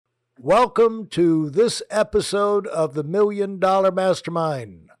Welcome to this episode of the Million Dollar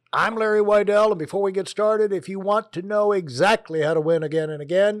Mastermind. I'm Larry Weidel, and before we get started, if you want to know exactly how to win again and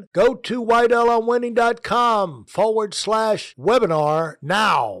again, go to weidelonwinning.com/webinar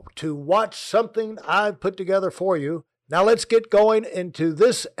now to watch something I've put together for you. Now let's get going into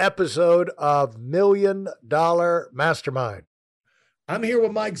this episode of Million Dollar Mastermind. I'm here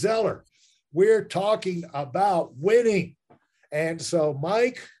with Mike Zeller. We're talking about winning. And so,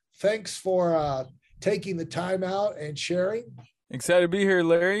 Mike, thanks for taking the time out and sharing. Excited to be here,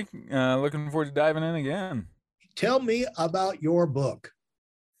 Larry. Looking forward to diving in again. Tell me about your book.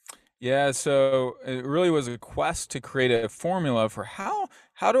 Yeah, so it really was a quest to create a formula for how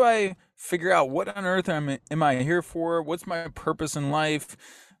do I figure out what on earth am I here for? What's my purpose in life?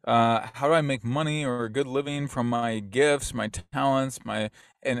 How do I make money or a good living from my gifts, my talents,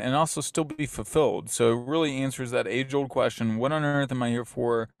 and also still be fulfilled? So it really answers that age-old question: what on earth am I here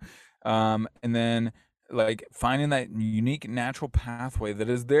for? And then like finding that unique natural pathway that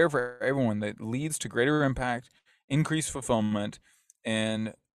is there for everyone that leads to greater impact, increased fulfillment,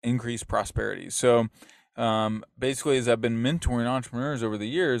 and increased prosperity. So basically, as I've been mentoring entrepreneurs over the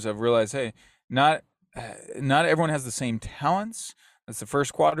years, I've realized, hey, not everyone has the same talents. That's the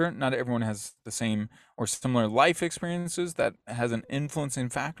first quadrant. Not everyone has the same or similar life experiences. That has an influencing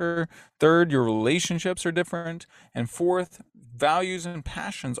factor. Third, your relationships are different. And fourth, values and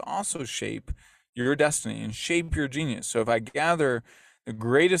passions also shape your destiny and shape your genius. So if I gather the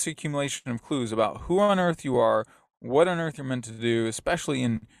greatest accumulation of clues about who on earth you are, what on earth you're meant to do, especially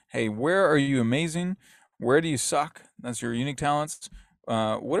in, hey, where are you amazing? Where do you suck? That's your unique talents.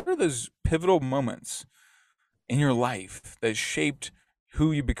 What are those pivotal moments in your life that shaped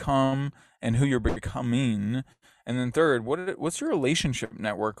who you become and who you're becoming? And then third, what's your relationship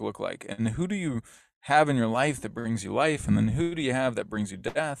network look like? And who do you have in your life that brings you life? And then who do you have that brings you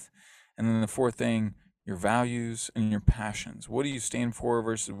death? And then the fourth thing, your values and your passions. What do you stand for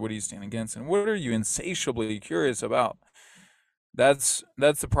versus what do you stand against? And what are you insatiably curious about? That's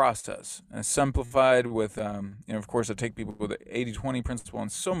the process. And simplified with, of course, I take people with the 80-20 principle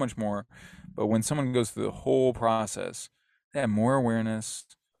and so much more. But when someone goes through the whole process, they have more awareness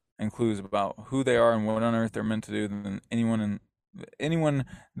and clues about who they are and what on earth they're meant to do than anyone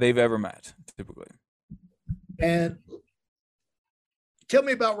they've ever met, typically. And tell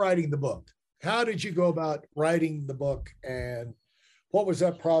me about writing the book. How did you go about writing the book, and what was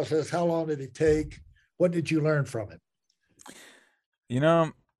that process? How long did it take? What did you learn from it?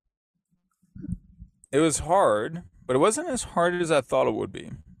 It was hard, but it wasn't as hard as I thought it would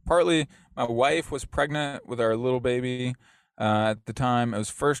be. Partly, my wife was pregnant with our little baby at the time. It was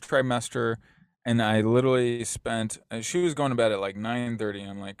first trimester, and I literally she was going to bed at like 9:30, and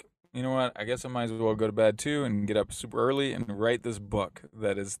I'm like, you know what? I guess I might as well go to bed too and get up super early and write this book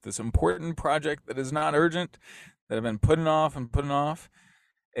that is this important project that is not urgent, that I've been putting off and putting off.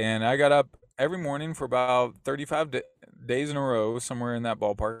 And I got up every morning for about 35 days in a row, somewhere in that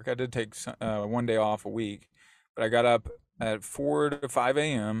ballpark. I did take one day off a week, but I got up at 4 to 5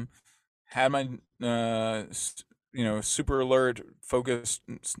 a.m., had my super alert focused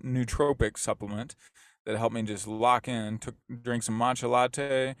nootropic supplement that helped me just lock in, drank some matcha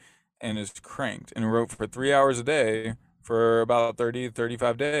latte, and just cranked and wrote for 3 hours a day for about 30,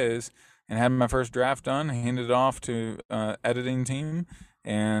 35 days, and had my first draft done, handed it off to editing team,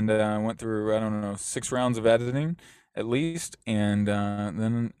 and went through, I don't know, 6 rounds of editing at least, and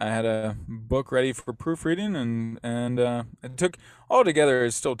then I had a book ready for proofreading, and it took, altogether,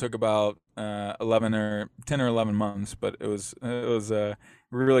 it still took about 10 or 11 months, but it was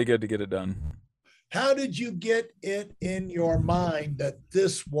really good to get it done. How did you get it in your mind that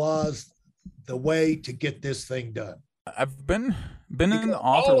this was the way to get this thing done? I've been in the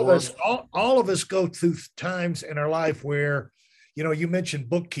author world. All of us go through times in our life where, you mentioned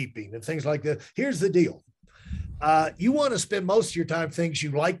bookkeeping and things like that. Here's the deal. You want to spend most of your time things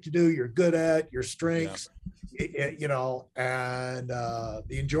you like to do, you're good at, your strengths, and the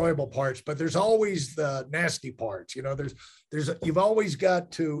enjoyable parts, but there's always the nasty parts. You've always got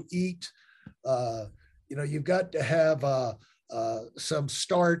to eat. You've got to have some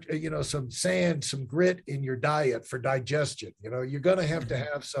some sand, some grit in your diet for digestion. You're going to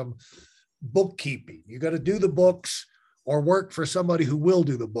have some bookkeeping. You got to do the books or work for somebody who will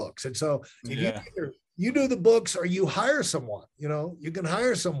do the books. And so you do the books or you hire someone. You can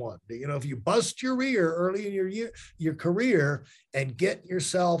hire someone. If you bust your rear early in your career and get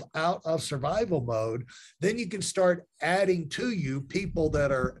yourself out of survival mode, then you can start adding to you people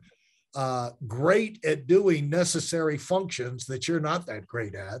that are great at doing necessary functions that you're not that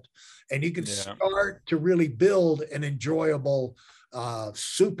great at, and you can start to really build an enjoyable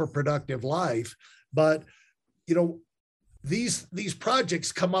super productive life. But, you know, these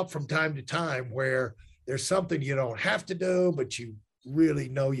projects come up from time to time where there's something you don't have to do, but you really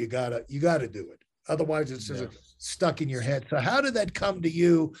know you gotta do it. Otherwise, it's just Yeah. stuck in your head. So, how did that come to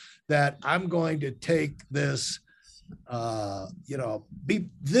you that I'm going to take this? Be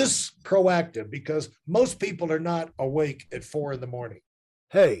this proactive because most people are not awake at 4 in the morning.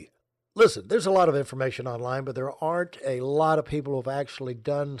 Hey, listen, there's a lot of information online, but there aren't a lot of people who've actually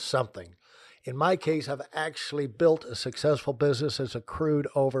done something. In my case, I've actually built a successful business that's accrued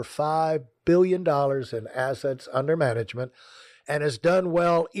over $5 billion dollars in assets under management and has done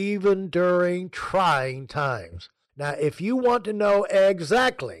well even during trying times. Now, if you want to know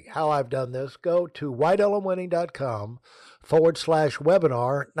exactly how I've done this, go to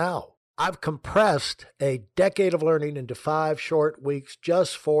whitelmwinning.com/webinar now. I've compressed a decade of learning into 5 short weeks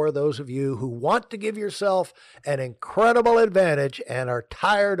just for those of you who want to give yourself an incredible advantage and are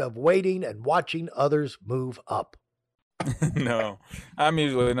tired of waiting and watching others move up. No, I'm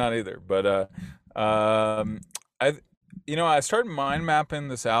usually not either. But I, I started mind mapping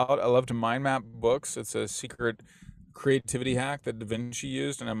this out. I love to mind map books. It's a secret creativity hack that Da Vinci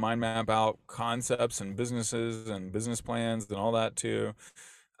used, and I mind map out concepts and businesses and business plans and all that too.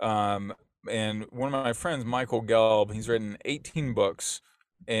 Um, and one of my friends, Michael Gelb, he's written 18 books,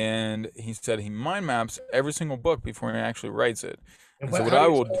 and he said he mind maps every single book before he actually writes it. And And so what how do I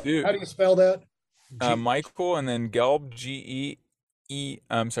you will spell, do, how do you spell that? G. Michael, and then Gelb,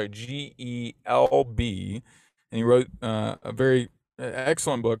 I'm sorry, Gelb, and he wrote a very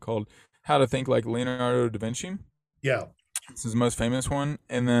excellent book called How to Think Like Leonardo da Vinci. Yeah. This is his most famous one.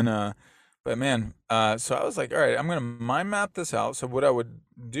 And then, but man, so I was like, all right, I'm gonna mind map this out. So what I would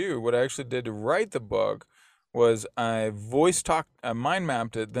do, what I actually did to write the book, was I mind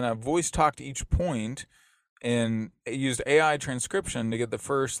mapped it, then I voice talked each point, and used AI transcription to get the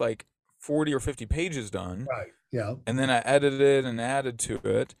first like 40 or 50 pages done, Right. Yeah. and then I edited it and added to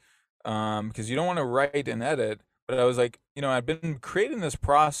it, because you don't want to write and edit. But I was like, I've been creating this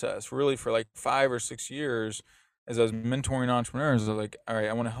process really for like 5 or 6 years as I was mentoring entrepreneurs. I was like, all right,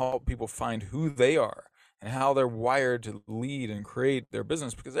 I want to help people find who they are and how they're wired to lead and create their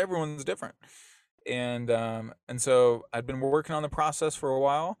business because everyone's different. And so I'd been working on the process for a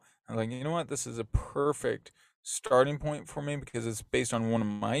while. I'm like, you know what? This is a perfect starting point for me because it's based on one of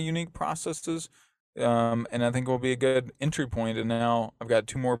my unique processes. And I think it will be a good entry point. And now I've got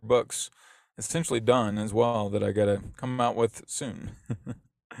 2 more books essentially done as well that I got to come out with soon.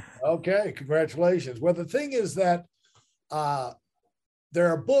 Okay. Congratulations. Well, the thing is that uh, there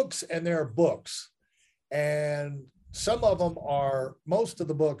are books and there are books, and most of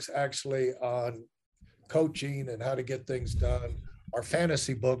the books actually on coaching and how to get things done are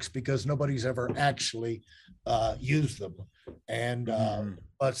fantasy books because nobody's ever actually used them. And Mhm.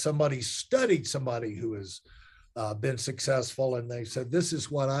 but somebody studied somebody who has been successful, and they said, "This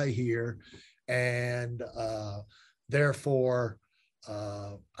is what I hear," and therefore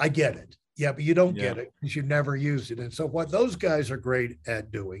I get it. Yeah, but you don't Yeah. get it because you never used it. And so, what those guys are great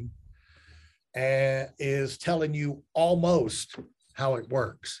at doing is telling you almost how it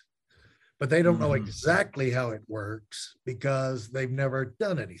works, but they don't know Mhm. exactly how it works because they've never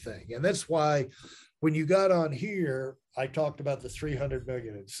done anything. And that's why when you got on here, I talked about the 300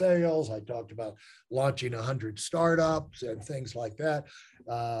 million in sales. I talked about launching 100 startups and things like that.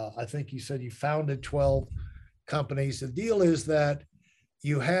 I think you said you founded 12 companies. The deal is that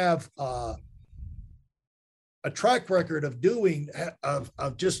you have a track record of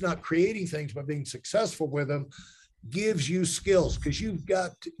of just not creating things but being successful with them gives you skills because you've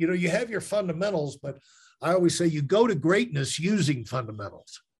got, you have your fundamentals, but I always say you go to greatness using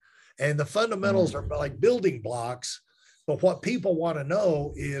fundamentals. And the fundamentals are Mhm. like building blocks. But what people want to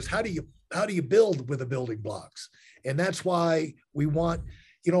know is how do you build with the building blocks? And that's why we want,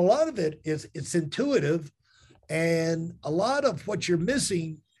 a lot of it is it's intuitive, and a lot of what you're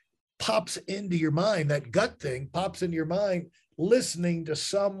missing pops into your mind. That gut thing pops into your mind listening to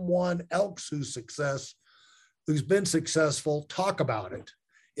someone else who's been successful talk about it.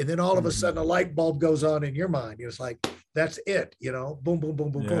 And then all of a Mhm. sudden a light bulb goes on in your mind. It's like, that's it, boom, boom, boom,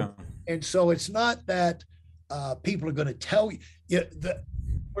 boom, boom. Yeah. And so it's not that people are going to tell you,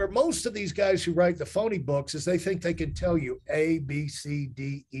 where most of these guys who write the phony books is they think they can tell you A, B, C,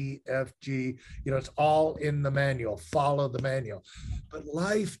 D, E, F, G. It's all in the manual. Follow the manual. But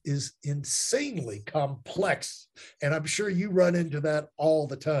life is insanely complex. And I'm sure you run into that all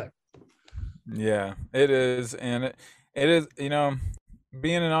the time. Yeah, it is. And it is,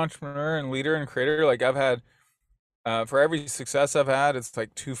 being an entrepreneur and leader and creator, like I've had, for every success I've had, it's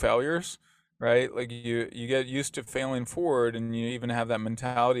like 2 failures. right? Like you get used to failing forward, and you even have that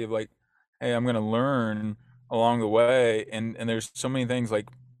mentality of like, hey, I'm going to learn along the way. And there's so many things like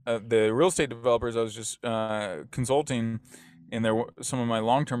the real estate developers I was just consulting, and there were some of my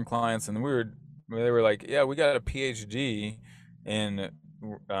long-term clients, and they were like, yeah, we got a PhD in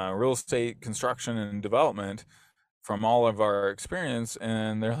real estate construction and development from all of our experience,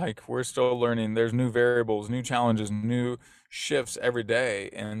 and they're like, we're still learning. There's new variables, new challenges, new shifts every day.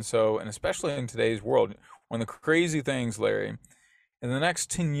 And so, and especially in today's world, one of the crazy things, Larry, in the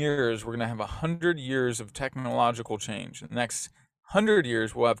next 10 years, we're going to have 100 years of technological change. In the next 100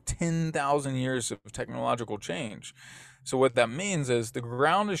 years, we'll have 10,000 years of technological change. So what that means is the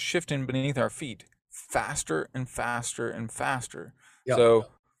ground is shifting beneath our feet faster and faster and faster. Yeah.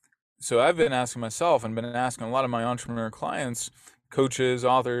 So I've been asking myself, and been asking a lot of my entrepreneur clients, coaches,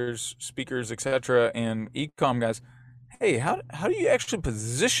 authors, speakers, etc., and e-com guys, hey, how do you actually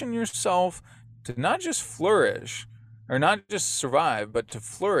position yourself to not just flourish or not just survive, but to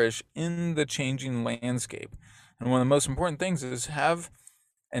flourish in the changing landscape? And one of the most important things is have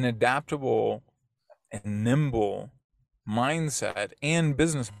an adaptable and nimble mindset and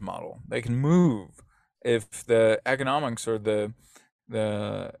business model. They can move if the economics or the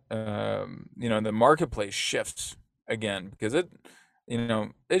marketplace shifts again, because it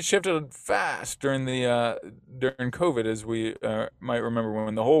shifted fast during COVID, as we might remember,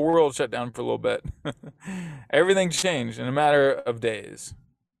 when the whole world shut down for a little bit. Everything changed in a matter of days,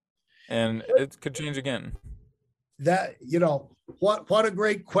 and it could change again. That, what a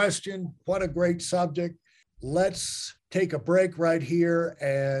great question. What a great subject. Let's take a break right here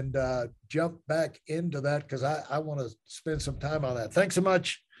and jump back into that, because I want to spend some time on that. Thanks so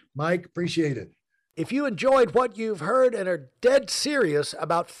much, Mike. Appreciate it. If you enjoyed what you've heard and are dead serious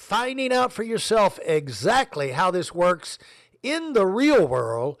about finding out for yourself exactly how this works in the real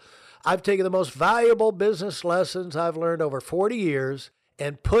world, I've taken the most valuable business lessons I've learned over 40 years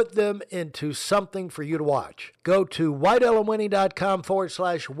and put them into something for you to watch. Go to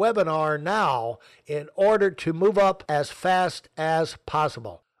whiteelmwinning.com/webinar now in order to move up as fast as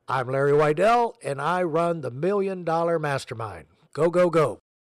possible. I'm Larry Weidel, and I run the $1 Million Mastermind. Go, go, go.